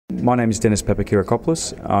My name is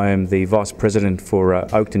Papakyriakopoulos. I am the Vice President for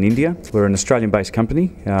Oakton, India. We're an Australian-based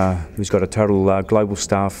company who's got a total global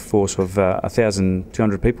staff force of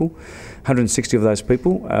 1,200 people. 160 of those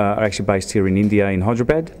people are actually based here in India, in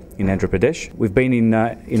Hyderabad, in Andhra Pradesh. We've been in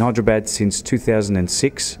Hyderabad since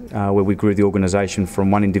 2006, where we grew the organisation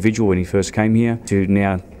from one individual when he first came here to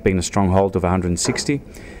now being a stronghold of 160.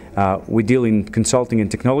 We deal in consulting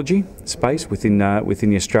and technology space within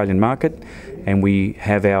the Australian market, and we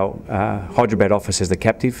have our Hyderabad office as the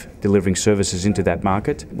captive, delivering services into that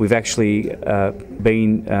market. We've actually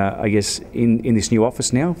been, in this new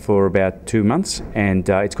office now for about 2 months, and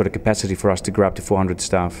it's got a capacity for us to grow up to 400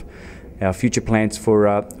 staff. Our future plans for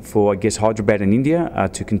Hyderabad and India are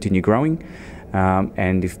to continue growing,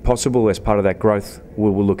 and if possible, as part of that growth,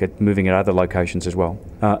 we'll look at moving at other locations as well.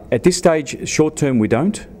 At this stage, short term, we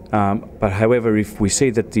don't. But however, if we see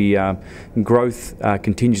that the growth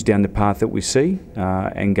continues down the path that we see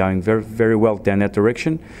and going very, very well down that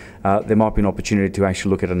direction, there might be an opportunity to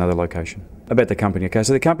actually look at another location. About the company, okay,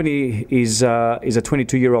 so the company is a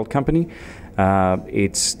 22-year-old company.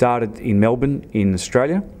 It started in Melbourne in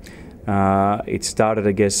Australia. It started,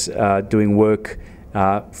 doing work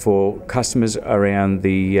for customers around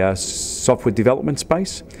the software development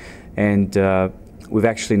space, and we've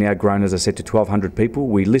actually now grown, as I said, to 1,200 people.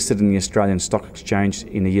 We listed in the Australian Stock Exchange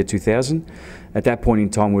in the year 2000. At that point in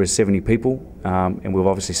time, we were 70 people, and we've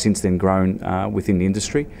obviously since then grown within the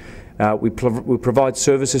industry. We provide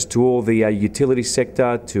services to all the utility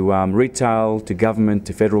sector, to retail, to government,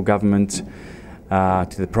 to federal government,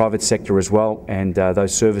 to the private sector as well, and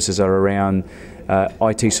those services are around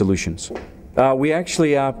IT solutions. We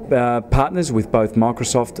actually are partners with both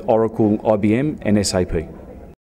Microsoft, Oracle, IBM and SAP.